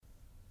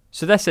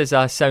So this is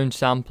a sound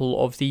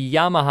sample of the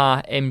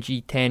Yamaha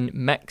MG10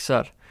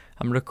 mixer.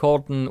 I'm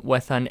recording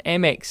with an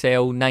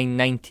MXL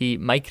 990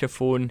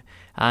 microphone,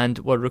 and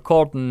we're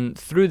recording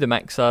through the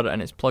mixer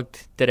and it's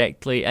plugged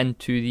directly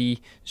into the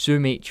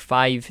Zoom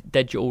H5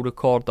 digital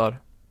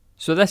recorder.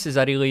 So this is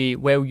a really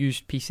well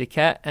used piece of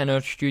kit in our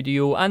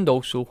studio, and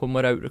also when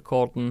we're out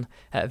recording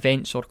at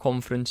events or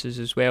conferences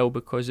as well,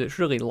 because it's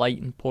really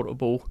light and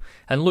portable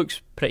and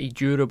looks pretty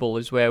durable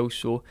as well,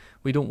 so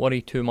we don't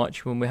worry too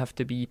much when we have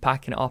to be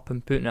packing it up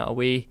and putting it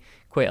away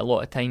quite a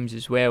lot of times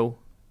as well.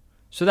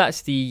 So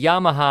that's the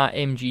Yamaha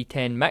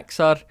MG10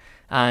 mixer,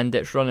 and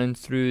it's running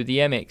through the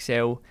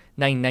MXL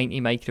 990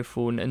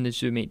 microphone and the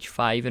Zoom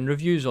H5, and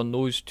reviews on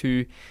those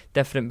two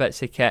different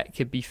bits of kit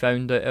could be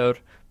found at our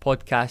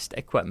podcast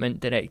equipment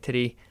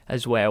directory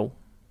as well.